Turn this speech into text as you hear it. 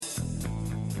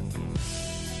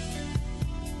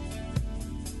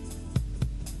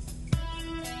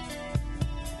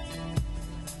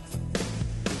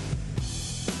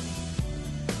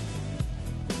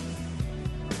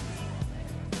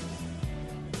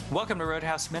Welcome to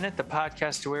Roadhouse Minute, the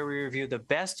podcast where we review the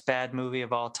best bad movie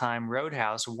of all time,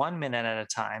 Roadhouse, 1 minute at a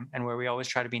time, and where we always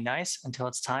try to be nice until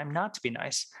it's time not to be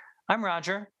nice. I'm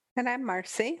Roger. And I'm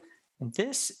Marcy. And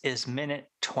this is minute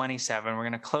 27. We're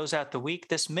going to close out the week.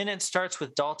 This minute starts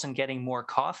with Dalton getting more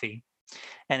coffee,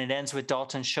 and it ends with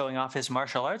Dalton showing off his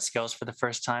martial arts skills for the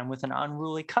first time with an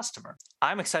unruly customer.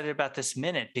 I'm excited about this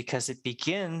minute because it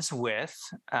begins with,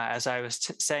 as I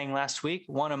was saying last week,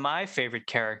 one of my favorite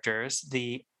characters,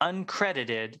 the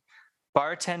uncredited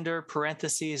bartender,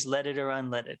 parentheses, let it or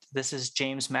unlet it. This is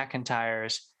James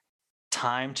McIntyre's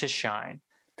time to shine.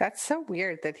 That's so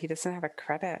weird that he doesn't have a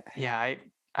credit. Yeah,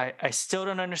 I still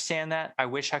don't understand that. I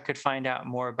wish I could find out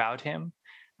more about him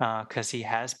because he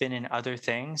has been in other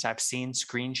things. I've seen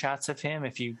screenshots of him.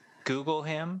 If you Google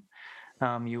him,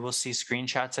 you will see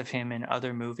screenshots of him in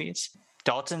other movies.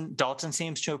 Dalton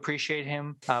seems to appreciate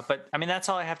him. But I mean, that's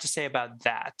all I have to say about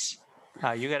that.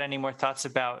 You got any more thoughts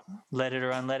about Let It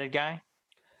or Unlet It guy?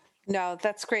 No,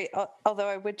 that's great. Although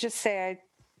I would just say I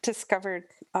discovered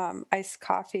iced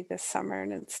coffee this summer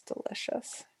and it's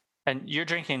delicious. And you're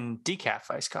drinking decaf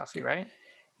iced coffee, right?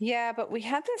 Yeah, but we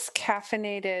had this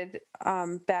caffeinated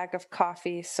bag of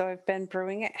coffee, so I've been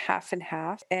brewing it half and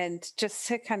half, and just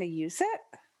to kind of use it.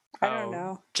 I don't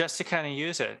know. Just to kind of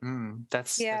use it.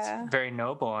 That's very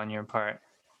noble on your part.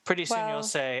 Pretty soon you'll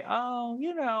say,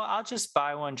 I'll just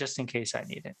buy one just in case I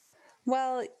need it.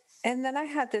 Well, and then I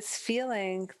had this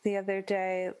feeling the other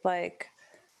day, like,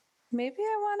 maybe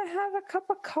I want to have a cup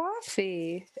of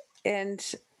coffee, and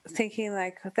thinking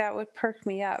like that would perk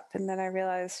me up. And then I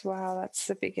realized, wow, that's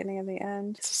the beginning of the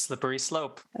end. It's a slippery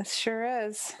slope. It sure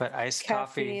is. But iced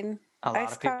coffee, a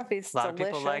lot of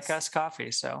people like iced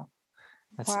coffee. So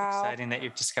that's exciting that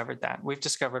you've discovered that. We've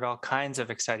discovered all kinds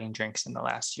of exciting drinks in the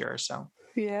last year or so.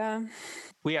 Yeah.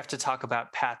 We have to talk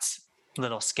about Pat's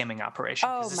little skimming operation.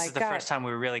 Oh, this is the first time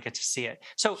we really get to see it.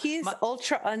 So he's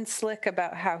ultra unslick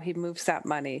about how he moves that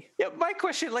money. Yeah, my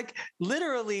question, like,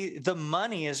 literally the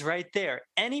money is right there.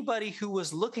 Anybody who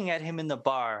was looking at him in the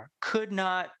bar could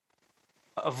not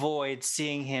avoid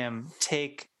seeing him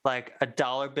take like a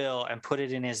dollar bill and put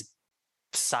it in his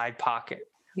side pocket.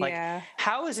 Like,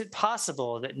 how is it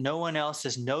possible that no one else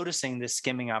is noticing this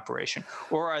skimming operation?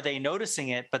 Or are they noticing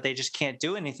it, but they just can't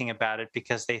do anything about it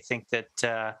because they think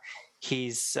that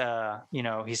he's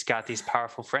got these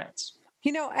powerful friends?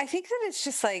 I think that it's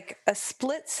just like a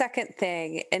split second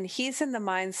thing. And he's in the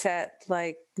mindset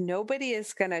like nobody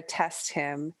is going to test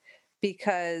him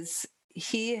because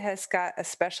he has got a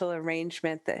special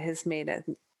arrangement that has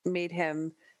made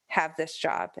him have this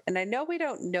job. And I know we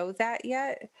don't know that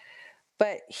yet,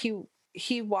 but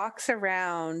he walks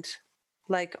around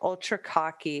like ultra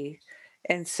cocky.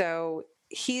 And so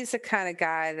he's the kind of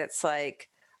guy that's like,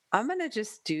 I'm going to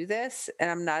just do this and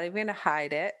I'm not even going to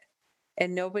hide it.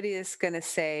 And nobody is going to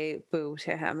say boo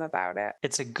to him about it.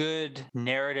 It's a good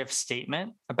narrative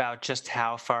statement about just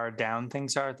how far down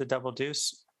things are at the Double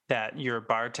Deuce, that your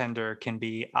bartender can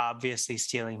be obviously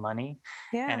stealing money.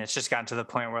 Yeah. And it's just gotten to the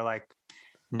point where like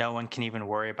no one can even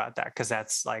worry about that because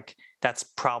that's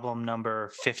problem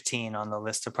number 15 on the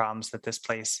list of problems that this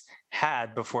place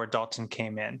had before Dalton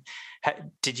came in.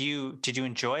 Did you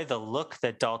enjoy the look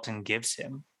that Dalton gives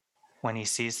him when he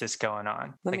sees this going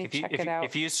on? Let me check it out.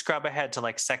 If you scrub ahead to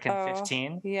like second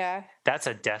 15, that's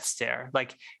a death stare.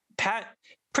 Like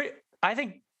I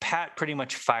think Pat pretty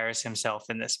much fires himself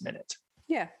in this minute.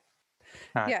 Yeah.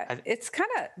 It's kind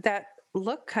of that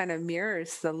look kind of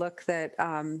mirrors the look that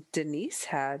Denise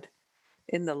had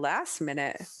in the last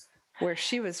minute where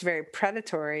she was very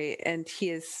predatory and he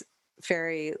is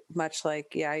very much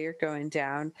like, yeah, you're going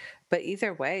down. But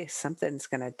either way, something's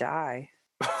going to die.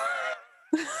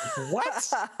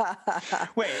 What?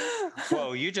 Wait,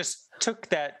 whoa, you just took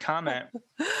that comment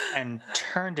and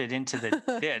turned it into the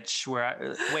ditch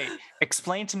wait,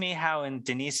 explain to me how in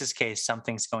Denise's case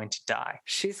something's going to die.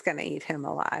 She's going to eat him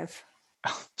alive.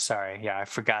 Oh, sorry. Yeah, I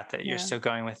forgot that you're still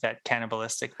going with that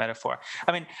cannibalistic metaphor.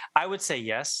 I mean, I would say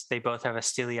yes, they both have a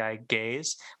steely-eyed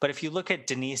gaze. But if you look at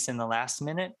Denise in the last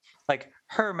minute, like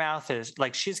her mouth is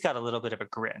like she's got a little bit of a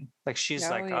grin. Like she's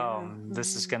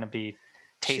this is going to be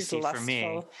tasty for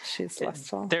me. She's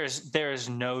lustful. There's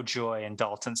no joy in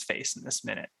Dalton's face in this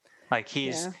minute. Like he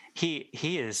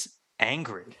is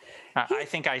angry. I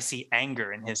think I see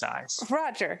anger in his eyes.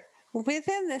 Roger.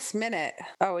 Within this minute,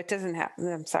 it doesn't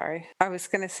happen. I'm sorry. I was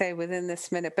going to say within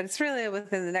this minute, but it's really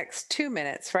within the next 2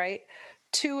 minutes, right?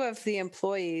 2 of the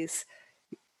employees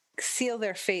seal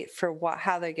their fate for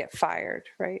how they get fired,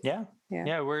 right? Yeah.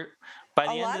 We're By A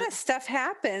the end lot of of stuff by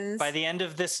happens. the end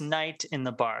of this night in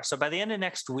the bar. So by the end of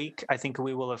next week, I think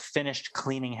we will have finished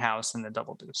cleaning house in the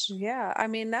Double Deuce. Yeah, I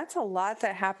mean, that's a lot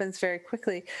that happens very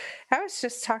quickly. I was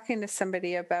just talking to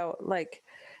somebody about like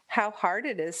how hard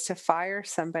it is to fire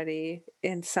somebody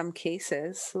in some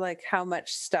cases, like how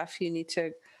much stuff you need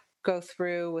to go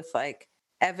through with like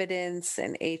evidence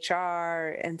and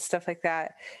HR and stuff like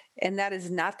that. And that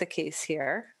is not the case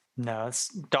here. No,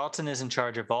 Dalton is in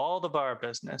charge of all the bar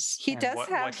business, He and does what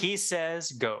have he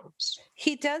says goes.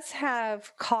 he does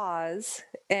have cause,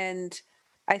 and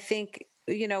I think,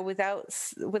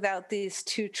 without these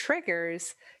two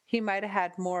triggers, he might have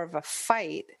had more of a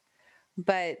fight.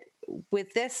 But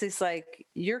with this, is like,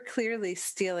 you're clearly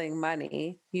stealing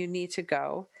money, you need to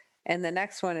go. And the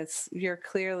next one is, you're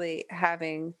clearly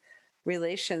having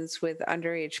relations with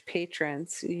underage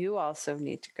patrons, you also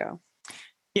need to go.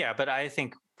 Yeah, but I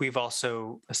think we've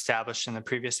also established in the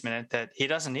previous minute that he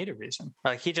doesn't need a reason.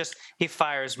 Like he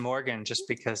fires Morgan just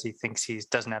because he thinks he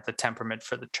doesn't have the temperament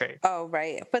for the trade. Oh,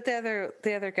 right. But the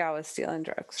other gal was stealing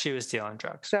drugs. She was dealing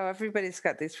drugs So everybody's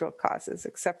got these real causes,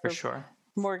 except for for sure.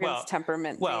 Morgan's Well,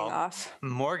 temperament being well, off.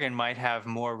 Morgan might have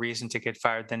more reason to get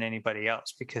fired than anybody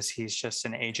else because he's just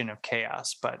an agent of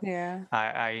chaos. But Yeah.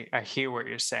 I hear what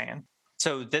you're saying.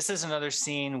 So this is another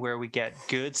scene where we get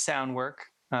good sound work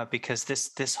because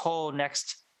this whole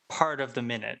next part of the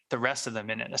minute, the rest of the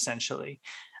minute essentially,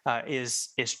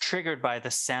 is triggered by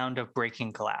the sound of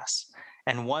breaking glass.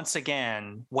 And once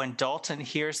again, when Dalton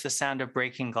hears the sound of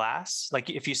breaking glass, like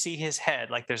if you see his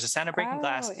head, like there's a sound of breaking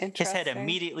glass, Oh, his head interesting.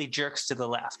 immediately jerks to the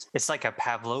left. It's like a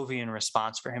Pavlovian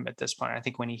response for him at this point. I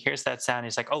think when he hears that sound,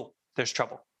 he's like, oh, there's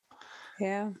trouble.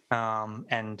 Yeah.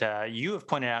 And you have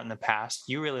pointed out in the past,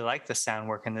 you really like the sound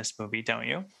work in this movie, don't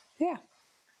you? Yeah.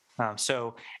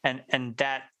 So and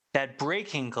that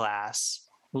breaking glass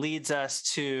leads us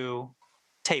to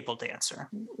table dancer.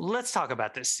 Let's talk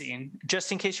about this scene.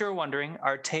 Just in case you were wondering,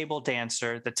 our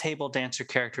the table dancer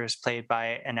character is played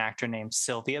by an actor named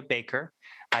Sylvia Baker.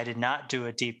 I did not do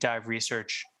a deep dive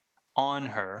research on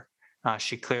her.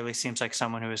 She clearly seems like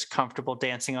someone who is comfortable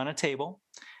dancing on a table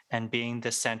and being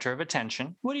the center of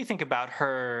attention. What do you think about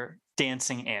her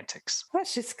dancing antics? Well,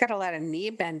 she's got a lot of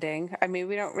knee bending. I mean,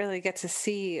 we don't really get to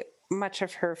see much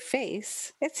of her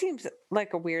face. It seems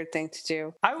like a weird thing to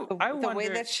do. I The way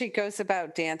wonder, that she goes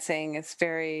about dancing is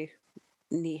very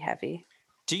knee heavy.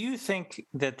 do you think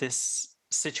that this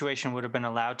situation would have been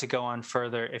allowed to go on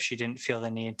further if she didn't feel the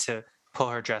need to pull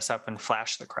her dress up and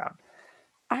flash the crowd?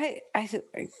 I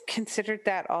considered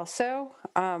that also,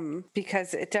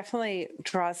 because it definitely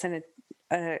draws in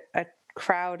a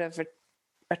crowd of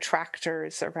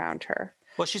attractors around her.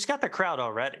 Well, she's got the crowd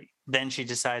already. Then she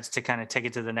decides to kind of take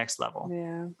it to the next level.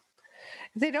 Yeah.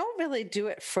 They don't really do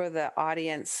it for the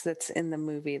audience that's in the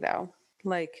movie, though.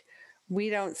 Like, we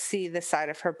don't see the side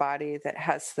of her body that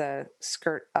has the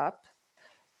skirt up.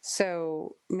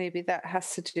 So maybe that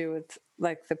has to do with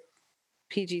like the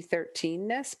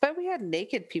PG-13ness, but we had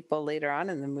naked people later on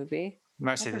in the movie. I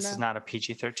Marcy, don't this is know. not a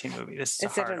PG-13 movie. This is a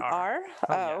Is it hard an R. R? Oh,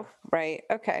 yeah. Oh, right.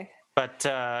 Okay. But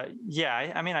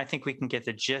yeah, I mean, I think we can get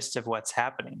the gist of what's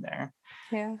happening there,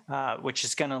 Yeah. which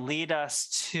is going to lead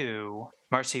us to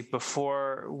Marcy.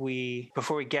 Before we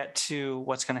get to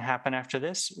what's going to happen after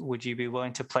this, would you be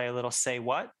willing to play a little Say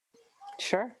What?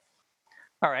 Sure.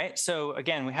 All right. So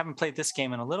again, we haven't played this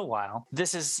game in a little while.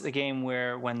 This is a game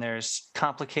where when there's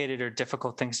complicated or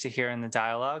difficult things to hear in the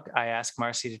dialogue, I ask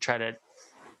Marcy to try to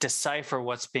decipher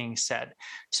what's being said.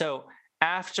 So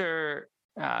after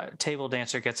table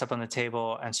dancer gets up on the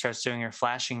table and starts doing her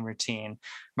flashing routine,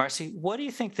 Marcy, what do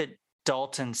you think that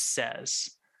Dalton says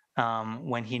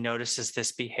when he notices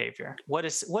this behavior? What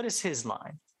is his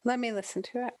line? Let me listen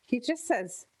to it. He just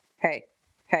says, hey,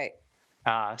 hey.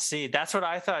 See, that's what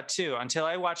I thought too. Until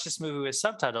I watched this movie with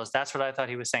subtitles, that's what I thought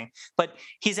he was saying. But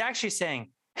he's actually saying,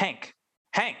 Hank,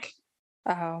 Hank.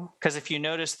 Oh, Because if you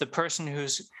notice, the person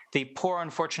who's the poor,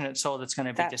 unfortunate soul that's going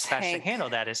to be that's dispatched Hank. to handle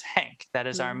that is Hank. That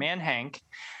is our man, Hank.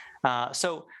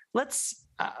 So let's.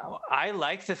 I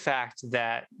like the fact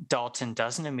that Dalton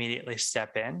doesn't immediately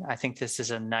step in. I think this is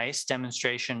a nice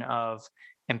demonstration of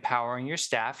empowering your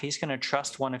staff. He's going to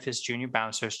trust one of his junior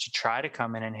bouncers to try to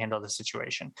come in and handle the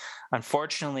situation.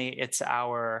 Unfortunately, it's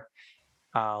our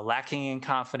lacking in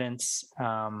confidence.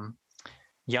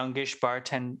 Youngish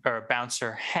bartender or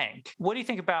bouncer Hank. What do you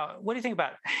think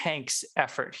about Hank's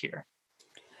effort here?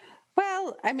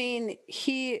 Well, I mean,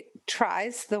 he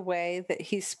tries the way that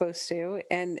he's supposed to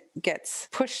and gets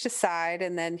pushed aside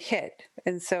and then hit.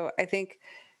 And so I think,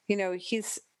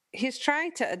 he's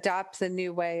trying to adopt the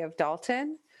new way of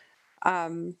Dalton.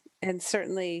 And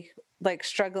certainly like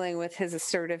struggling with his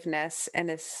assertiveness and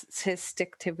his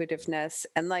stick to itiveness,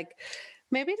 and like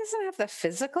maybe doesn't have the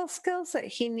physical skills that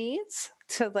he needs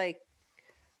to like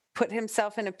put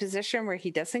himself in a position where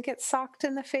he doesn't get socked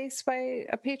in the face by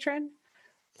a patron.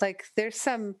 Like there's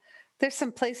some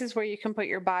places where you can put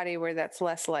your body where that's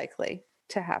less likely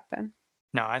to happen.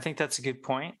 No, I think that's a good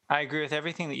point. I agree with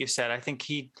everything that you said. I think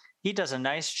he does a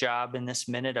nice job in this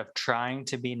minute of trying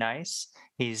to be nice.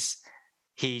 He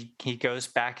goes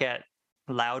back at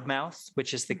Loudmouth,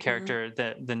 which is the Mm-hmm.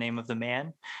 character, the name of the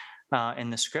man in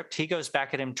the script. He goes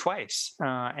back at him twice in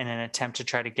an attempt to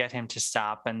try to get him to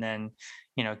stop, and then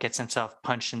gets himself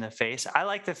punched in the face. I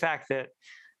like the fact that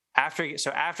after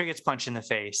he gets punched in the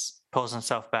face, pulls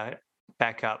himself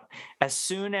back up. As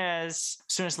soon as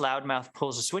Loudmouth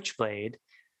pulls a switchblade,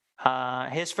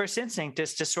 his first instinct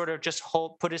is to sort of just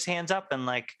put his hands up and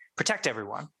like protect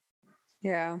everyone.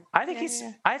 Yeah. I think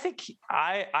Yeah,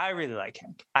 yeah. I really like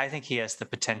him. I think he has the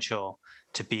potential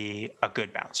to be a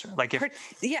good bouncer. Like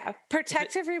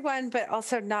Protect everyone, but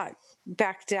also not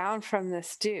back down from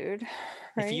this dude, if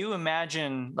right? you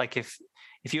imagine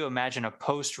if you imagine a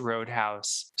post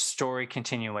Roadhouse story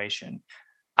continuation,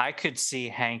 I could see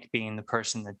Hank being the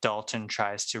person that Dalton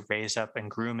tries to raise up and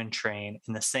groom and train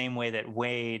in the same way that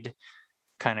Wade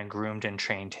kind of groomed and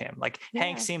trained him. Like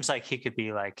Hank Yeah. seems like he could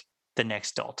be like the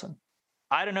next Dalton.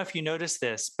 I don't know if you noticed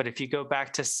this, but if you go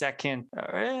back to second,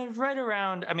 right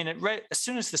around, I mean, right as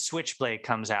soon as the switchblade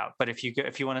comes out, but if you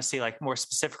want to see like more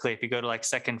specifically, if you go to like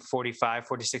second 45,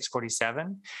 46,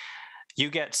 47, you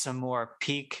get some more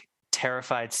peak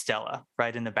terrified Stella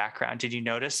right in the background. Did you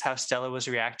notice how Stella was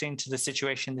reacting to the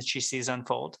situation that she sees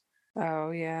unfold?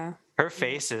 Oh yeah. Her Yeah.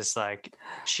 face is like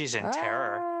she's in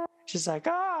terror. Ah, She's like,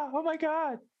 oh my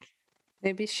God.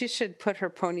 maybe she should put her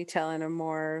ponytail in a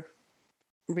more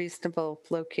reasonable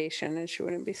location and she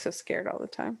wouldn't be so scared all the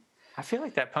time. I feel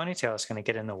like that ponytail is going to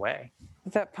get in the way.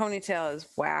 That ponytail is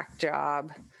whack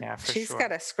job. Yeah, for She's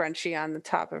got sure. a scrunchie on the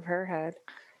top of her head.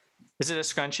 Is it a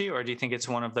scrunchie, or do you think it's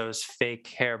one of those fake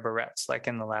hair barrettes like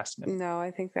in the last minute? No,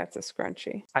 I think that's a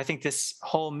scrunchie. I think this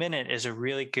whole minute is a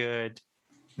really good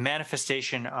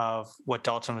manifestation of what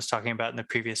Dalton was talking about in the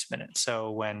previous minute.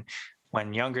 So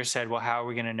when Younger said, well, how are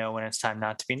we going to know when it's time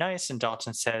not to be nice? And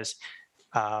Dalton says,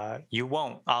 you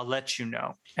won't, I'll let you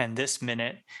know. And this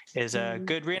minute is a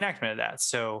good reenactment of that.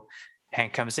 So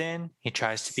Hank comes in, he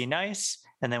tries to be nice.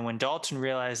 And then when Dalton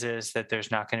realizes that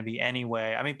there's not going to be any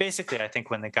way, I mean, basically, I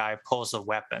think when the guy pulls the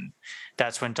weapon,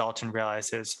 that's when Dalton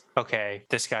realizes, okay,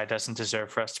 this guy doesn't deserve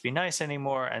for us to be nice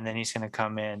anymore. And then he's going to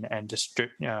come in and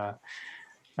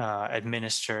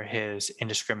administer his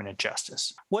indiscriminate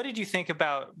justice. What did you think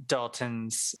about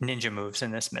Dalton's ninja moves in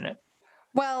this minute?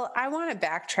 Well, I want to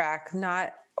backtrack,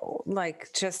 not like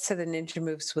just to the ninja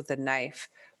moves with the knife,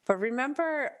 but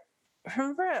remember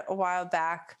a while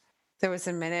back, there was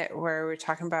a minute where we were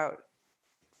talking about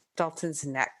Dalton's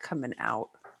neck coming out.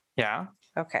 Yeah.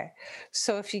 Okay.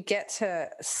 So if you get to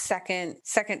second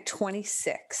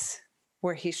 26,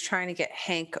 where he's trying to get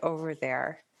Hank over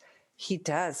there, he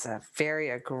does a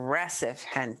very aggressive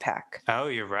hen peck. Oh,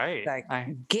 you're right. Like,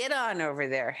 get on over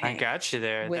there, Hank. I got you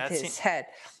there. With his head.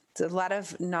 It's a lot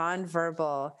of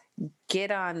nonverbal, get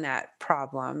on that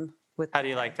problem. How do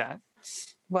you like that?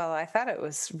 Well, I thought it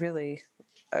was really,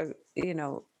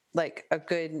 like a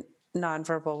good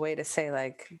nonverbal way to say,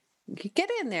 like, get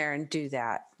in there and do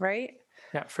that, right?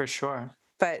 Yeah, for sure.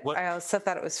 But I also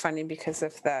thought it was funny because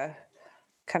of the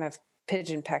kind of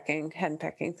pigeon pecking, hen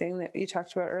pecking thing that you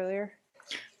talked about earlier.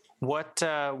 What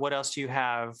else do you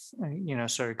have,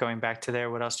 sort of going back to there,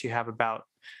 what else do you have about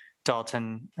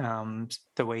Dalton,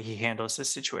 the way he handles this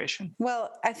situation? Well,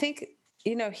 I think,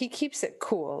 he keeps it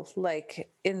cool. Like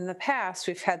in the past,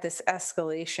 we've had this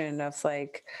escalation of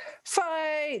like,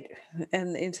 fight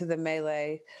and into the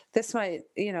melee. This might,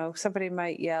 somebody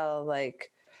might yell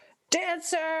like,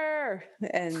 dancer,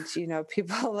 and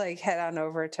people like head on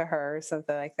over to her or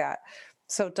something like that.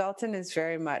 So Dalton is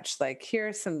very much like, here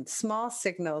are some small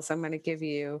signals I'm going to give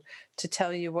you to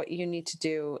tell you what you need to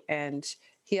do. And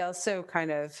he also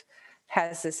kind of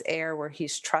has this air where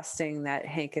he's trusting that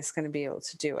Hank is going to be able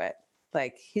to do it.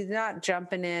 Like he's not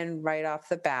jumping in right off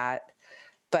the bat,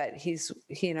 but he's,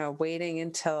 waiting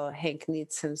until Hank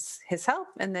needs his help,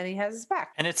 and then he has his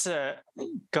back. And it's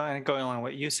going along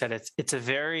what you said, it's a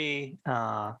very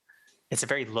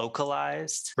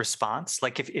localized response.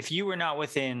 Like if you were not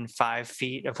within 5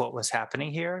 feet of what was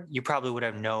happening here, you probably would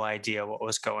have no idea what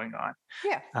was going on.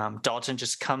 Yeah. Dalton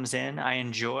just comes in. I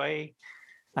enjoy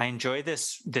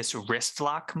this wrist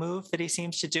lock move that he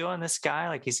seems to do on this guy.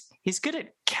 Like he's good at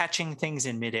catching things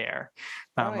in midair,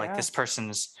 like this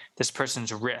person's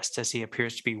wrist as he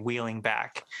appears to be wheeling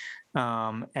back.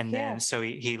 And Yeah. then so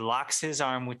he locks his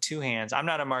arm with two hands. I'm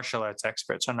not a martial arts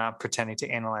expert, so I'm not pretending to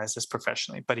analyze this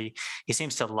professionally, but he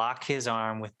seems to lock his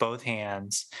arm with both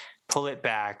hands, pull it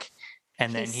back,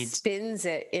 and He then he spins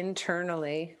it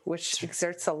internally, which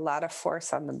exerts a lot of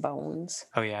force on the bones.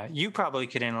 oh yeah, you probably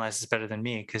could analyze this better than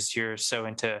me because you're so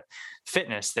into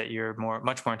fitness that you're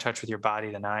much more in touch with your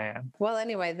body than I am. Well,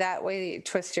 anyway, that way you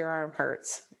twist your arm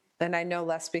hurts. And I know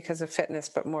less because of fitness,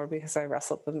 but more because I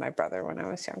wrestled with my brother when I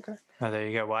was younger. Oh, there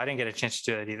you go. Well, I didn't get a chance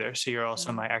to do that either. So you're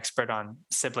also my expert on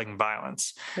sibling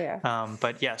violence. Yeah.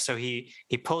 But yeah, so he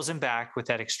pulls him back with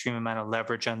that extreme amount of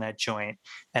leverage on that joint,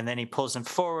 and then he pulls him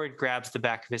forward, grabs the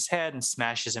back of his head, and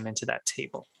smashes him into that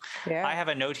table. I Yeah. have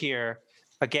a note here.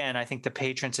 Again, I think the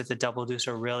patrons at the Double Deuce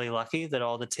are really lucky that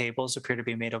all the tables appear to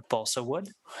be made of balsa wood.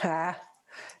 Ah,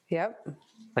 yep.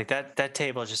 Like that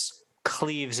table just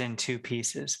cleaves in two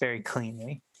pieces very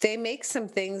cleanly. They make some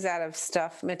things out of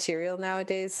stuff material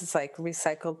nowadays. It's like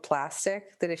recycled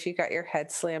plastic that if you got your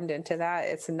head slammed into that,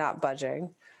 it's not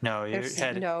budging. No, There's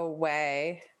no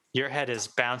way. your head is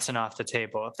bouncing off the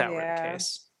table if that were the Yeah.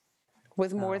 case.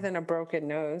 With more than a broken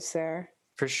nose there.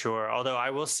 For sure. Although I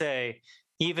will say,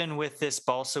 even with this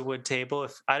balsa wood table,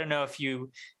 if I don't know if you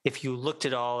looked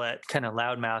at all at kind of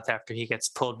loudmouth after he gets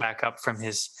pulled back up from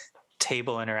his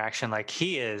table interaction, like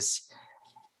he is.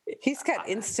 He's got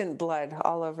instant blood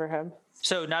all over him.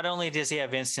 So not only does he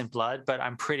have instant blood, but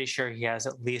I'm pretty sure he has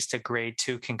at least a grade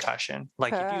 2 concussion.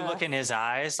 Like if you look in his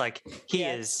eyes, like he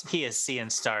is seeing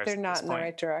stars. They're not in the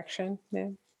right direction. Yeah.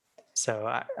 So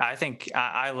I think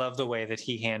I love the way that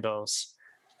he handles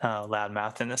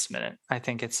loudmouth in this minute. I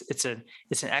think it's an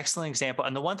excellent example.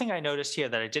 And the one thing I noticed here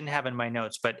that I didn't have in my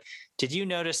notes, but did you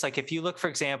notice, like if you look, for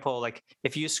example, like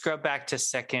if you scrub back to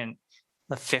second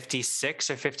 56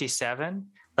 or 57,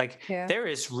 like there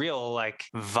is real like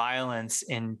violence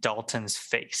in Dalton's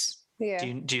face. Yeah.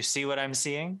 Do you see what I'm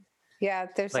seeing? Yeah.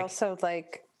 There's like, also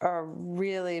like a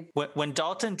really when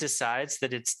Dalton decides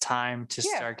that it's time to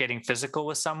start getting physical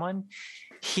with someone,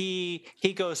 he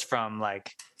goes from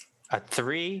like a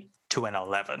 3 to an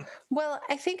 11. Well,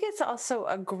 I think it's also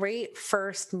a great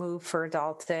first move for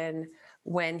Dalton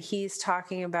when he's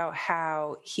talking about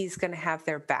how he's going to have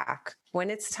their back. When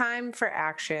it's time for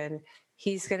action,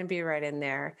 he's going to be right in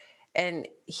there. And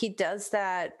he does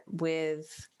that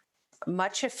with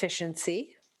much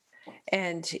efficiency.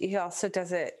 And he also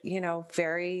does it,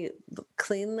 very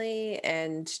cleanly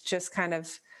and just kind of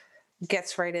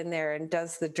gets right in there and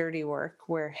does the dirty work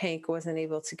where Hank wasn't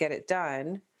able to get it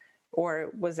done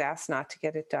or was asked not to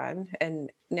get it done.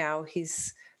 And now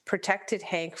he's protected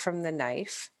Hank from the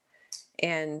knife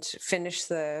and finished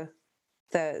the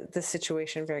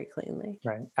situation very cleanly.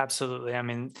 Right. Absolutely. I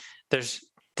mean, this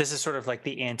is sort of like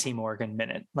the anti-Morgan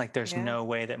minute. Like there's no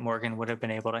way that Morgan would have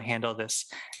been able to handle this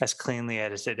as cleanly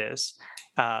as it is.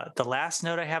 The last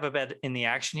note I have about in the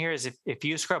action here is if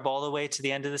you scrub all the way to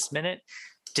the end of this minute,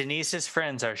 Denise's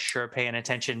friends are sure paying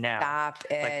attention now. Stop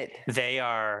it. Like they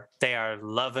are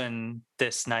loving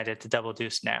this night at the Double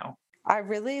Deuce now. I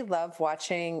really love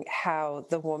watching how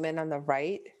the woman on the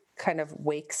right kind of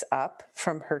wakes up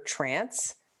from her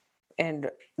trance and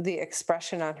the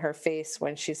expression on her face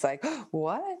when she's like,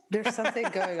 what? There's something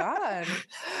going on.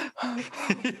 What?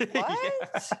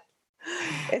 Yeah.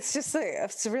 It's just like,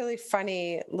 it's a really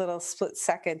funny little split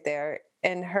second there.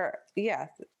 And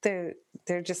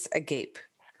they're just agape.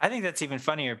 I think that's even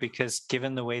funnier because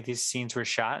given the way these scenes were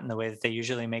shot and the way that they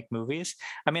usually make movies,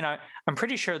 I mean, I'm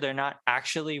pretty sure they're not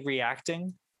actually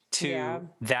reacting to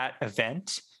that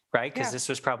event, right? Because this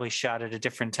was probably shot at a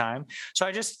different time.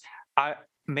 So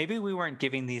maybe we weren't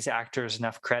giving these actors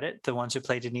enough credit, the ones who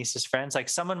play Denise's friends. Like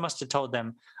someone must have told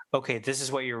them, okay, this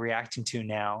is what you're reacting to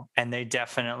now. And they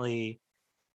definitely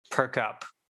perk up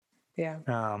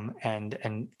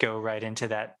and go right into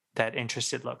that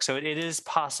interested look. So it is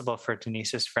possible for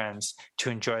Denise's friends to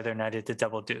enjoy their night at the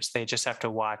Double Deuce. They just have to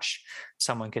watch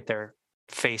someone get their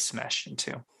face smashed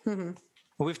into. Mm-hmm.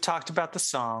 We've talked about the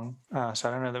song, so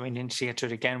I don't know that we need to get to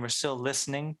it again. We're still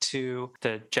listening to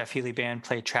the Jeff Healey Band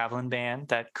play Traveling Band,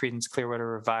 that Creedence Clearwater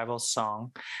Revival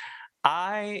song.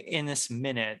 In this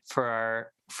minute,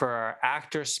 for our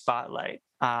actor spotlight,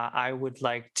 I would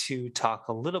like to talk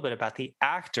a little bit about the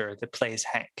actor that plays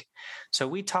Hank. So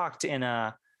we talked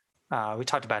about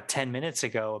 10 minutes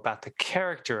ago about the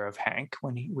character of Hank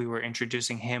when we were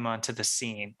introducing him onto the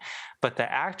scene. But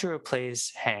the actor who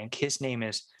plays Hank, his name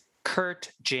is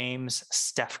Kurt James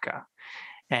Stefka.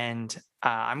 And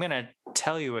I'm going to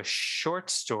tell you a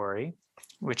short story,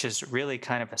 which is really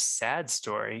kind of a sad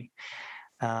story.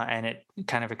 And it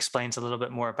kind of explains a little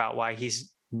bit more about why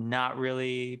he's not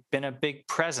really been a big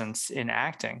presence in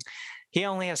acting. He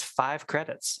only has 5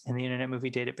 credits in the Internet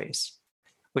Movie Database,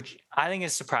 which I think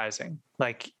is surprising.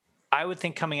 Like, I would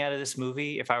think coming out of this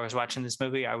movie, if I was watching this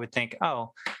movie, I would think,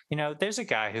 oh, there's a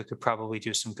guy who could probably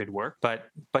do some good work, but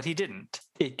he didn't.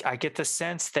 I get the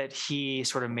sense that he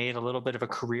sort of made a little bit of a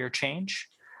career change.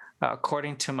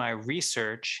 According to my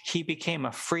research, he became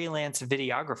a freelance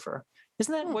videographer.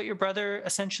 Isn't that what your brother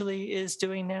essentially is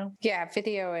doing now? Yeah,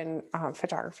 video and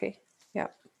photography.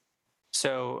 Yep.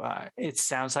 So it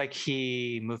sounds like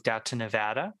he moved out to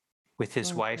Nevada with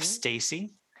his wife,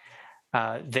 Stacy.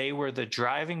 They were the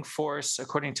driving force,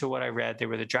 according to what I read, they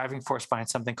were the driving force behind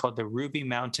something called the Ruby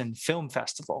Mountain Film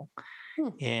Festival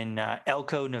in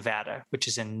Elko, Nevada, which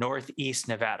is in northeast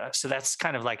Nevada. So that's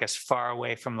kind of like as far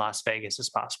away from Las Vegas as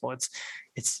possible.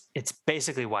 It's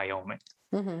basically Wyoming.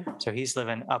 So he's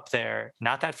living up there,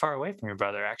 not that far away from your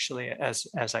brother, actually, as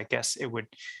I guess it would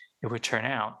turn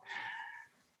out.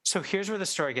 So here's where the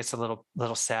story gets a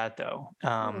little sad, though.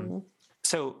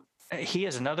 So he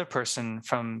is another person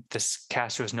from this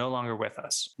cast who is no longer with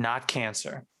us, not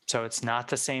cancer. So it's not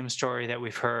the same story that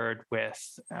we've heard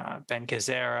with Ben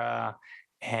Gazzara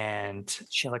and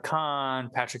Sheila Khan,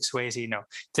 Patrick Swayze. No,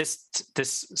 this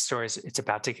story it's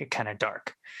about to get kind of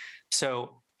dark.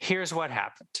 So here's what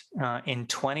happened. In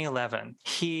 2011,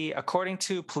 he, according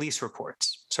to police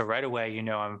reports, so right away,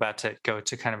 I'm about to go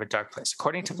to kind of a dark place.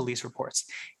 According to police reports,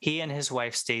 he and his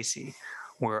wife, Stacy,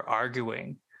 were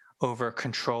arguing over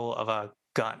control of a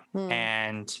gun,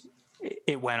 and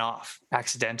it went off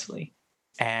accidentally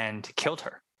and killed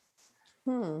her.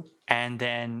 And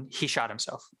then he shot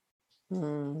himself.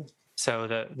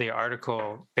 So the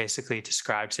article basically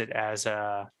describes it as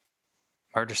a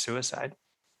murder-suicide.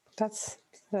 That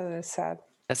is sad.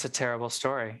 That's a terrible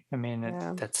story. I mean,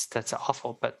 that's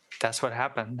awful, but that's what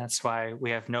happened. That's why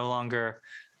we have no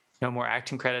more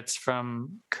acting credits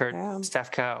from Kurt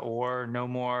Stefka or no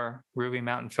more Ruby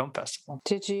Mountain Film Festival.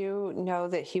 Did you know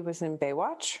that he was in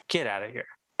Baywatch? Get out of here.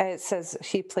 It says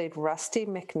he played Rusty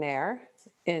McNair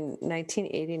in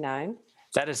 1989.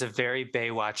 That is a very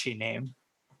Baywatchy name.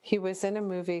 He was in a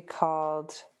movie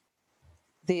called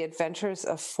The Adventures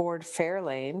of Ford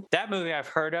Fairlane. That movie I've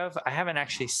heard of. I haven't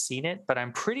actually seen it, but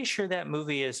I'm pretty sure that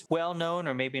movie is well known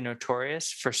or maybe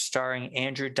notorious for starring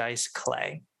Andrew Dice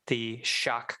Clay, the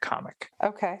shock comic.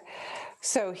 Okay.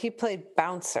 So he played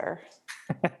Bouncer.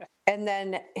 And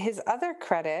then his other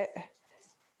credit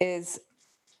is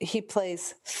he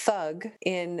plays Thug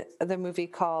in the movie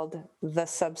called The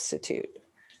Substitute.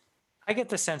 I get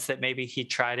the sense that maybe he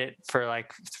tried it for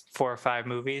like 4 or 5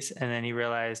 movies and then he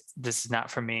realized this is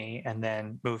not for me and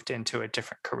then moved into a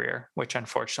different career, which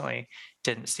unfortunately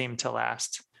didn't seem to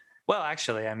last. Well,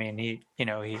 actually, I mean, he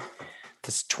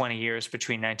this 20 years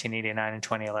between 1989 and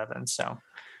 2011. So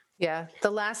yeah,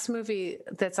 the last movie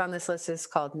that's on this list is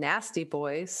called Nasty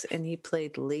Boys, and he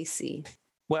played Lacey.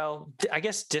 Well, I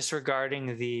guess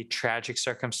disregarding the tragic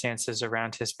circumstances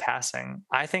around his passing,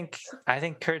 I think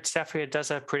Kurt Stefka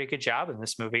does a pretty good job in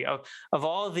this movie. Of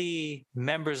all the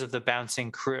members of the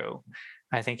bouncing crew,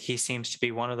 I think he seems to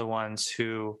be one of the ones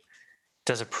who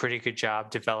does a pretty good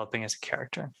job developing as a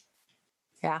character.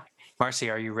 Yeah. Marcy,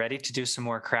 are you ready to do some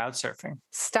more crowd surfing?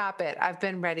 Stop it. I've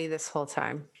been ready this whole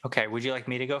time. Okay. Would you like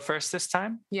me to go first this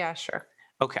time? Yeah, sure.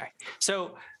 Okay.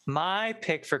 So my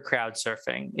pick for crowd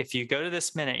surfing, if you go to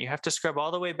this minute, you have to scrub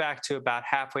all the way back to about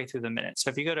halfway through the minute. So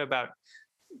if you go to about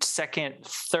second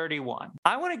 31,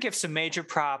 I want to give some major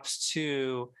props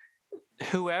to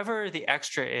whoever the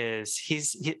extra is.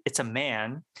 It's a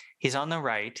man. He's on the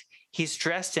right. He's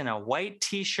dressed in a white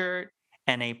t-shirt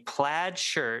and a plaid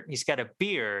shirt. He's got a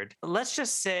beard. Let's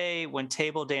just say when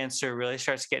Table Dancer really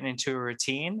starts getting into a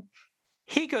routine,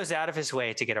 he goes out of his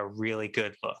way to get a really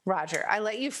good look. Roger, I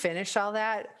let you finish all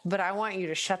that, but I want you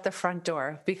to shut the front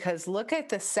door because look at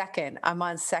the second. I'm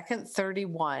on second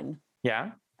 31.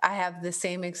 Yeah? I have the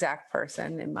same exact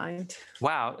person in mind.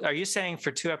 Wow. Are you saying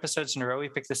for 2 episodes in a row we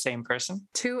picked the same person?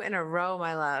 2 in a row,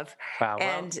 my love. Wow.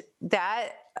 And that,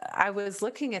 I was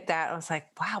looking at that. I was like,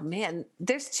 wow, man,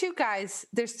 there's 3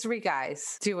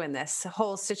 guys doing this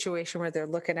whole situation where they're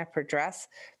looking at her dress,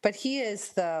 but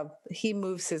he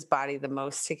moves his body the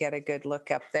most to get a good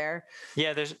look up there.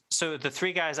 Yeah. So the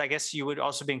 3 guys, I guess you would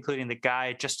also be including the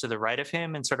guy just to the right of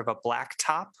him in sort of a black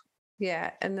top.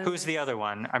 Yeah, and then who's the other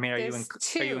one? I mean,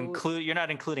 you're not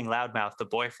including Loudmouth, the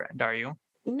boyfriend, are you?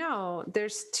 No,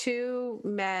 there's 2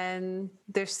 men.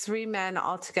 There's 3 men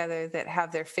all together that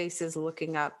have their faces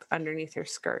looking up underneath her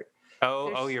skirt.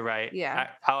 Oh, you're right. Yeah.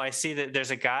 I see that there's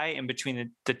a guy in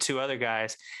between the 2 other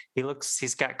guys.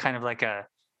 He's got kind of like a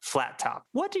flat top.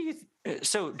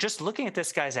 So just looking at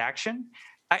this guy's action,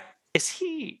 is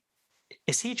he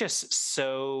is he just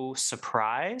so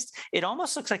surprised? It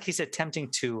almost looks like he's attempting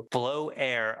to blow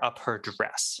air up her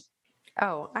dress.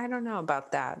 Oh, I don't know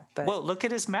about that, but Well, look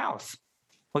at his mouth.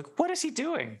 Like, what is he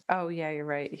doing? oh yeah, you're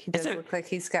right. He It's does a look like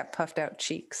he's got puffed out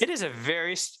cheeks. it is a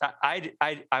very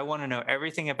I want to know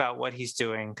everything about what he's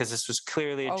doing because this was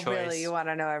clearly a Oh, really? You choice. want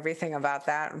to know everything about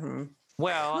that?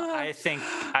 Well, I think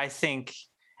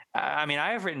I mean,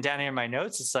 I have written down here in my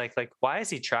notes. It's like, why is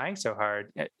he trying so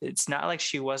hard? It's not like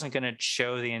she wasn't going to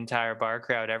show the entire bar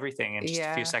crowd everything in just a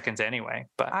few Yeah, seconds anyway.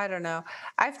 But I don't know.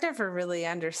 I've never really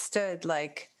understood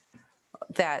like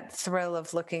that thrill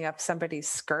of looking up somebody's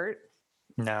skirt,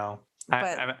 no,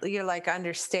 but you're like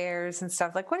under stairs and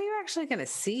stuff. Like, what are you actually going to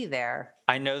see there?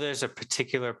 I know there's a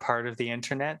particular part of the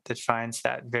internet that finds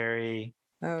that very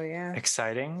Oh yeah,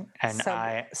 exciting, and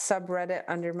subreddit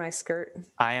under my skirt.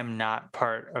 I am not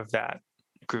part of that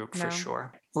group for No.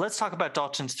 sure. Let's talk about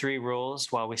Dalton's 3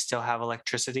 rules while we still have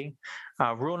electricity.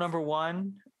 Rule number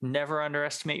 1: never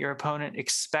underestimate your opponent.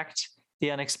 Expect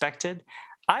the unexpected.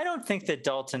 I don't think that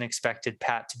Dalton expected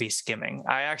Pat to be skimming.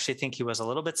 I actually think he was a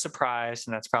little bit surprised,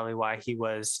 and that's probably why he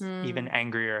was even Hmm.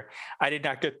 angrier. I did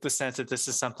not get the sense that this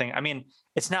is something, I mean,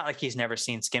 it's not like he's never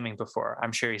seen skimming before.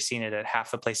 I'm sure he's seen it at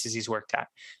half the places he's worked at,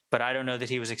 but I don't know that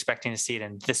he was expecting to see it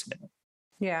in this minute.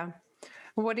 Yeah.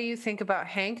 What do you think about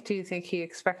Hank? Do you think he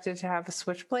expected to have a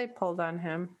switchblade pulled on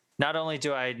him? Not only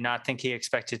do I not think he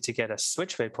expected to get a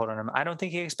switchblade pulled on him, I don't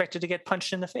think he expected to get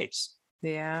punched in the face.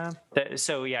 Yeah.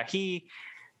 So yeah, he,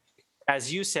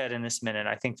 as you said in this minute,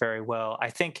 I think very well.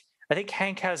 I think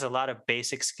Hank has a lot of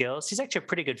basic skills. He's actually a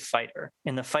pretty good fighter.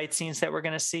 In the fight scenes that we're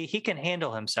going to see, he can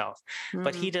handle himself,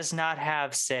 but he Mm-hmm. does not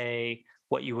have, say,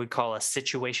 what you would call a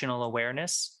situational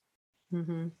awareness,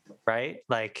 Mm-hmm. right?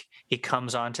 Like he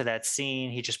comes onto that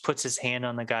scene, he just puts his hand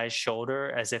on the guy's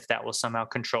shoulder as if that will somehow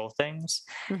control things.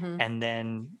 Mm-hmm. And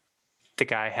then the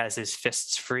guy has his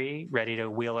fists free, ready to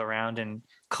wheel around and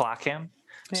clock him.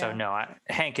 So Yeah. no,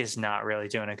 Hank is not really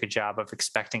doing a good job of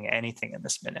expecting anything in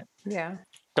this minute. Yeah.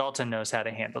 Dalton knows how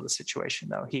to handle the situation,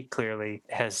 though. He clearly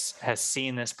has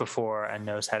seen this before and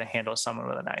knows how to handle someone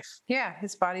with a knife. Yeah.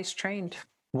 His body's trained.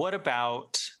 What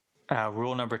about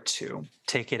rule number 2?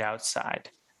 Take it outside.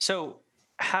 So,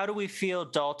 how do we feel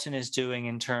Dalton is doing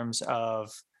in terms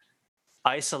of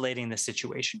isolating the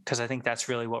situation? Because I think that's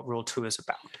really what rule 2 is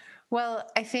about. Well,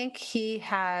 I think he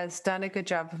has done a good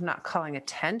job of not calling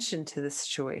attention to the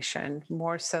situation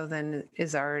more so than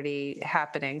is already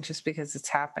happening just because it's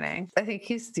happening. I think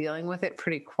he's dealing with it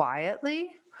pretty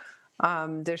quietly.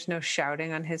 There's no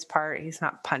shouting on his part. He's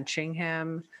not punching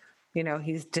him.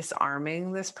 He's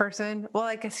disarming this person. Well,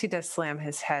 I guess he does slam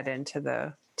his head into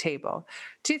the table.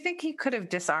 Do you think he could have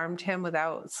disarmed him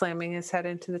without slamming his head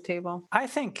into the table? I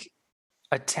think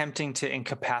attempting to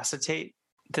incapacitate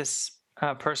this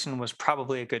person was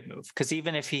probably a good move, because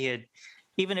even if he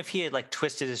had like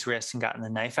twisted his wrist and gotten the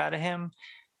knife out of him,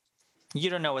 you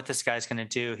don't know what this guy's going to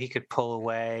do. He could pull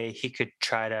away. He could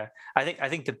try to. I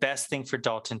think the best thing for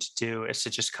Dalton to do is to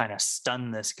just kind of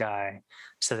stun this guy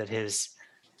so that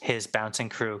his bouncing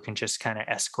crew can just kind of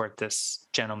escort this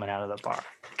gentleman out of the bar.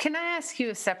 Can I ask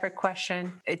you a separate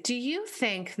question? Do you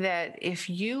think that if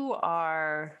you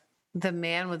are the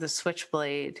man with the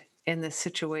switchblade in this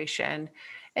situation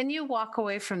and you walk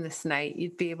away from this night,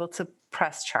 you'd be able to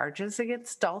press charges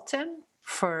against Dalton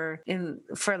for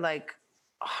like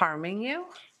harming you?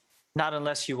 Not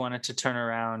unless you wanted to turn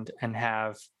around and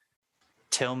have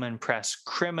Tillman press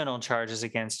criminal charges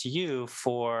against you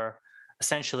for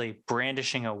essentially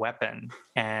brandishing a weapon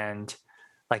and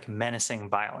like menacing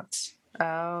violence.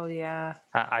 Oh, yeah.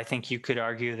 I think you could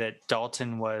argue that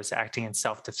Dalton was acting in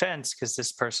self-defense because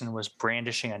this person was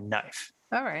brandishing a knife.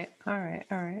 All right. All right.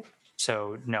 All right.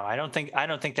 So no, I don't think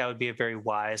that would be a very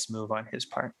wise move on his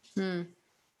part. Hmm.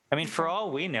 I mean, for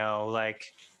all we know, like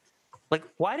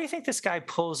why do you think this guy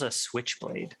pulls a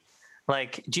switchblade?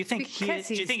 Like, do you think Because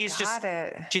do you think he's just got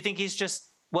it. do you think he's just,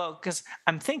 well, because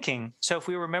I'm thinking, so if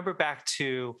we remember back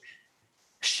to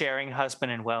Sharing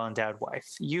Husband and Well Endowed Wife,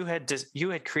 you had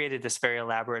created this very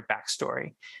elaborate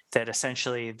backstory that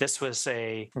essentially this was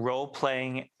a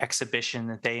role-playing exhibition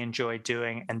that they enjoyed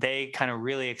doing, and they kind of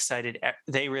really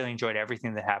enjoyed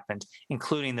everything that happened,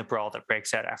 including the brawl that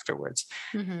breaks out afterwards.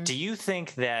 Mm-hmm. Do you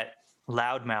think that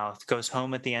Loudmouth goes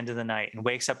home at the end of the night and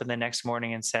wakes up in the next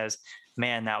morning and says,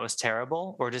 man, that was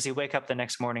terrible? Or does he wake up the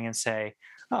next morning and say,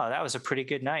 oh, that was a pretty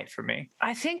good night for me?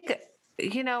 I think,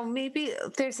 maybe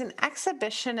there's an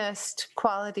exhibitionist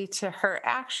quality to her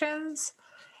actions,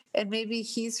 and maybe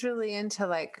he's really into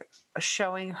like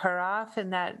showing her off in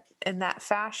that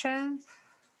fashion.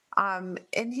 And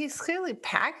he's clearly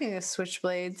packing a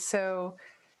switchblade, so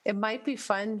it might be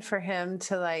fun for him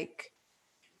to like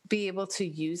be able to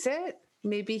use it.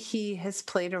 Maybe he has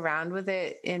played around with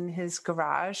it in his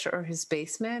garage or his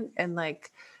basement and like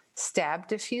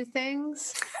stabbed a few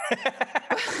things.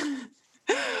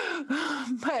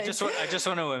 I just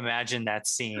want to imagine that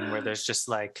scene where there's just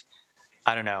like,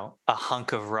 I don't know, a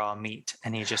hunk of raw meat,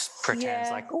 and he just pretends Yeah.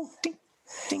 like, oh, ding,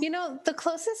 ding. You know, the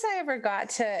closest I ever got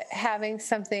to having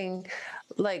something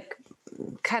like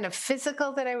kind of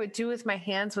physical that I would do with my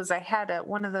hands was I had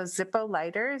one of those Zippo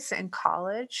lighters in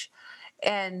college,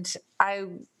 and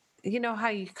you know how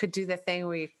you could do the thing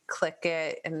where you click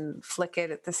it and flick it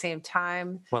at the same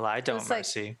time? Well, I It don't, was like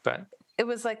Marcy, but it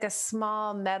was like a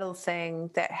small metal thing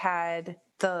that had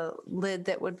the lid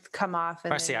that would come off, and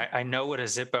Marcy, then I know what a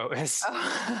Zippo is.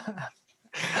 oh.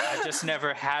 I've just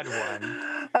never had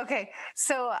one. Okay,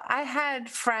 so I had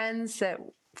friends that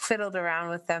fiddled around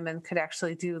with them and could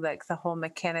actually do like the whole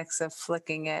mechanics of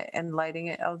flicking it and lighting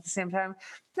it all at the same time.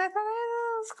 And I thought,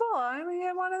 that was cool. I'm gonna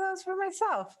get one of those for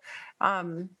myself.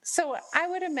 So I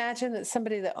would imagine that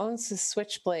somebody that owns a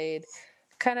switchblade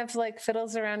kind of like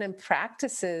fiddles around and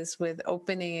practices with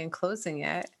opening and closing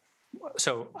it.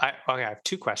 So I have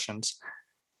two questions.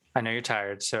 I know you're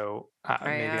tired, so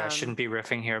maybe I shouldn't be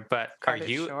riffing here. But Cut it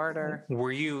short, or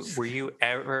were you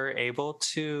ever able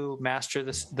to master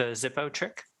the Zippo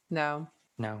trick? no?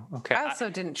 No. Okay. I also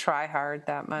didn't try hard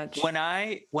that much. When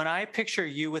I picture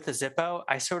you with a Zippo,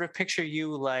 I sort of picture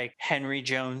you like Henry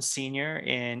Jones Sr.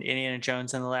 in Indiana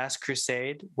Jones and the Last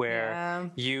Crusade, where Yeah.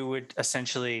 you would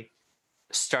essentially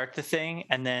start the thing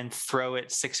and then throw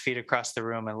it 6 feet across the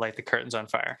room and light the curtains on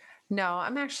fire. No,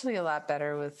 I'm actually a lot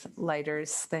better with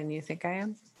lighters than you think I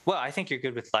am. Well, I think you're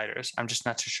good with lighters. I'm just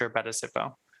not too sure about a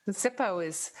Zippo. The Zippo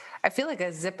is, I feel like a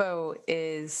Zippo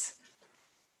is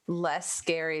less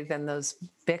scary than those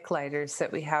Bic lighters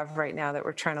that we have right now that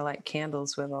we're trying to light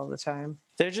candles with all the time.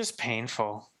 They're just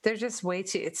painful. They're just way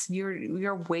too,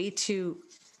 you're way too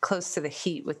close to the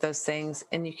heat with those things,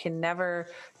 and you can never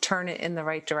turn it in the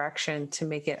right direction to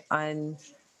make it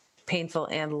unpainful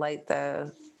and light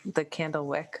the candle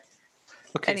wick.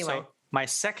 Okay, Anyway. so my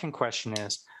second question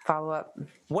is, Follow up.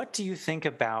 what do you think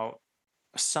about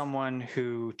someone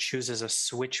who chooses a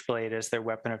switchblade as their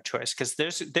weapon of choice? Because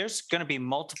there's going to be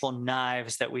multiple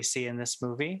knives that we see in this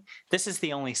movie. This is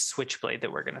the only switchblade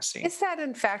that we're going to see. Is that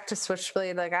in fact a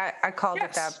switchblade? Like I called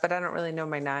it that, but I don't really know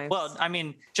my knives. Well, I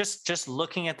mean, just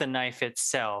looking at the knife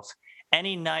itself,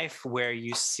 any knife where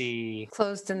you see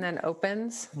closed and then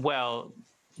opens. Well,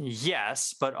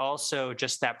 yes, but also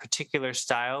just that particular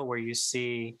style where you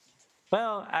see.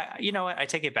 Well, you know what? I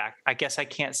take it back. I guess I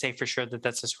can't say for sure that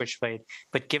that's a switchblade,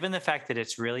 but given the fact that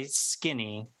it's really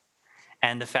skinny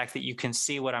and the fact that you can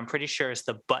see what I'm pretty sure is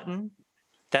the button,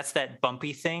 that's that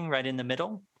bumpy thing right in the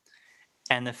middle,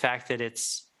 and the fact that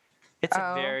it's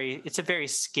a very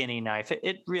skinny knife.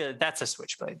 It really, that's a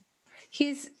switchblade.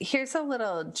 Here's a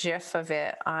little GIF of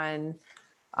it on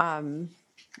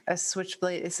a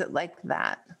switchblade. Is it like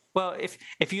that? Well,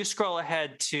 if you scroll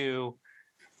ahead to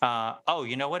oh,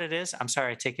 you know what it is? I'm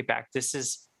sorry, I take it back. This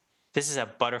is a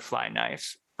butterfly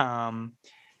knife.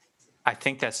 I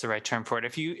think that's the right term for it.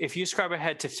 If you scrub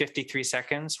ahead to 53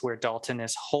 seconds, where Dalton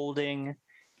is holding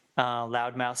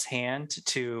Loudmouth's hand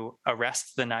to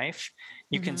arrest the knife,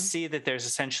 you can see that there's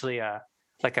essentially a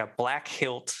black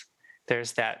hilt.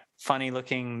 There's that funny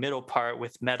looking middle part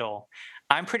with metal.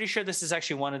 I'm pretty sure this is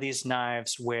actually one of these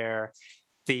knives where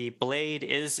the blade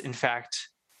is in fact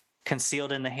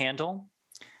concealed in the handle.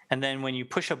 And then when you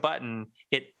push a button,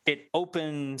 it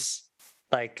opens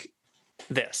like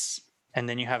this. And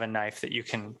then you have a knife that you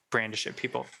can brandish at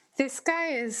people. This guy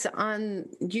is on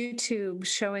YouTube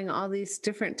showing all these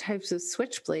different types of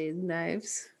switchblade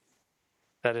knives.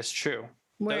 That is true.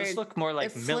 Those look more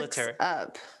like military.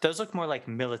 Those look more like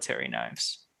military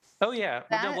knives. Oh yeah.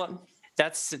 Well,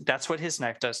 that's what his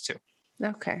knife does too.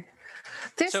 Okay.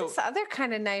 There's this other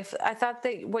kind of knife. I thought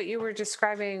that what you were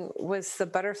describing was the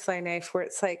butterfly knife, where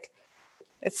it's like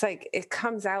it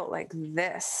comes out like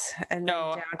this and then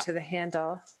down to the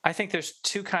handle. I think there's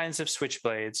two kinds of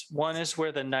switchblades. One is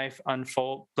where the knife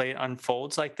blade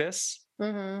unfolds like this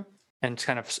and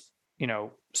kind of,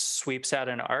 sweeps out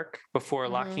an arc before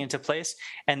locking into place.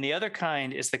 And the other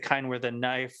kind is the kind where the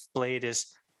knife blade is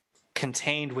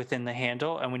contained within the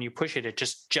handle, and when you push it, it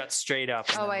just juts straight up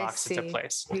and then locks into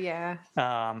place. Yeah.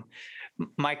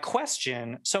 My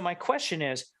question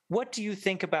is, what do you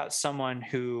think about someone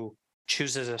who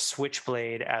chooses a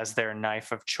switchblade as their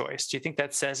knife of choice? Do you think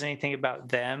that says anything about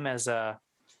them as a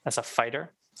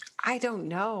fighter? I don't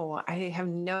know. I have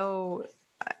no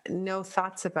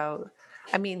thoughts about.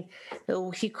 I mean,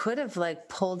 he could have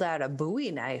pulled out a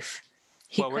Bowie knife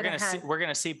He Well, could have had we're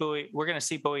gonna see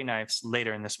Bowie knives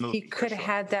later in this movie. he could have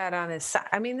had that on his side.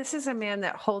 I mean, this is a man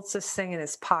that holds this thing in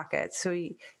his pocket, so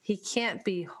he can't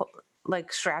be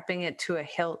like strapping it to a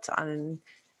hilt on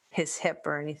his hip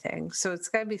or anything. So it's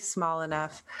got to be small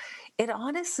enough. It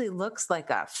honestly looks like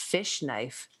a fish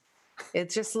knife. It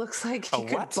just looks like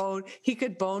he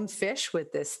could bone fish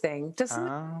with this thing. Doesn't it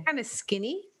look kind of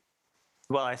skinny?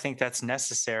 Well, I think that's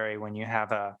necessary when you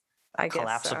have a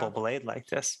collapsible blade like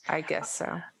this. I guess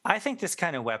so. I think this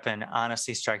kind of weapon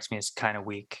honestly strikes me as kind of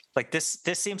weak. Like this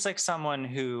seems like someone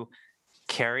who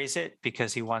carries it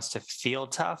because he wants to feel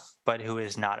tough, but who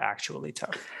is not actually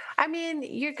tough. I mean,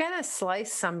 you're going to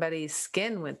slice somebody's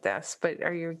skin with this, but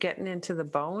are you getting into the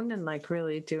bone and like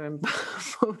really doing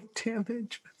bone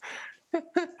damage?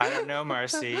 I don't know,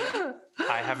 Marcy.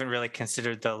 I haven't really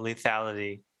considered the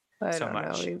lethality so much. I don't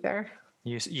know either.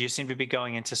 You seem to be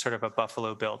going into sort of a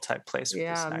Buffalo Bill type place. With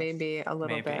this knife. Maybe a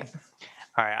little bit.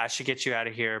 All right, I should get you out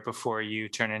of here before you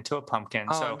turn into a pumpkin.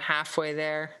 Oh, so I'm halfway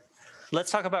there. Let's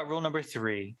talk about rule number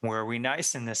 3. Were we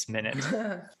nice in this minute?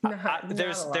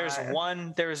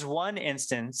 There's one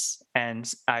instance,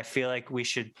 and I feel like we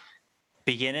should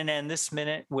begin and end this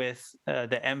minute with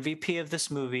the MVP of this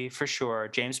movie for sure,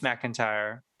 James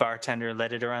McIntyre, bartender,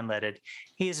 leaded or unleaded.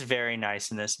 He is very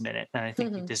nice in this minute, and I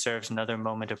think he deserves another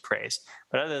moment of praise.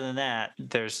 But other than that,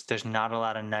 there's not a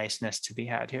lot of niceness to be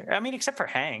had here. I mean, except for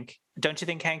Hank. Don't you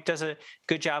think Hank does a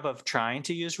good job of trying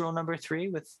to use rule number 3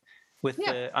 with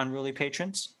the unruly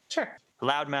patrons? Sure.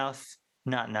 Loudmouth,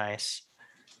 not nice.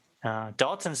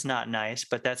 Dalton's not nice,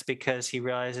 but that's because he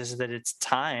realizes that it's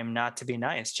time not to be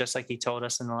nice, just like he told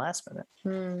us in the last minute.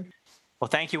 Well,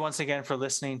 thank you once again for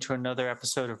listening to another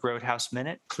episode of Roadhouse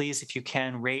Minute. Please, if you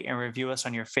can, rate and review us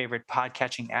on your favorite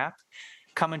podcatching app.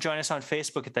 Come and join us on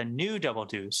Facebook at the new Double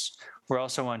Deuce. We're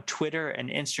also on Twitter and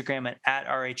Instagram at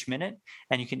RHMinute,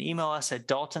 and you can email us at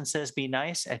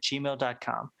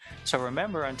daltonsaysbenice@gmail.com. So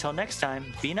remember, until next time,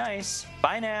 be nice.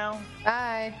 Bye now.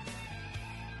 Bye.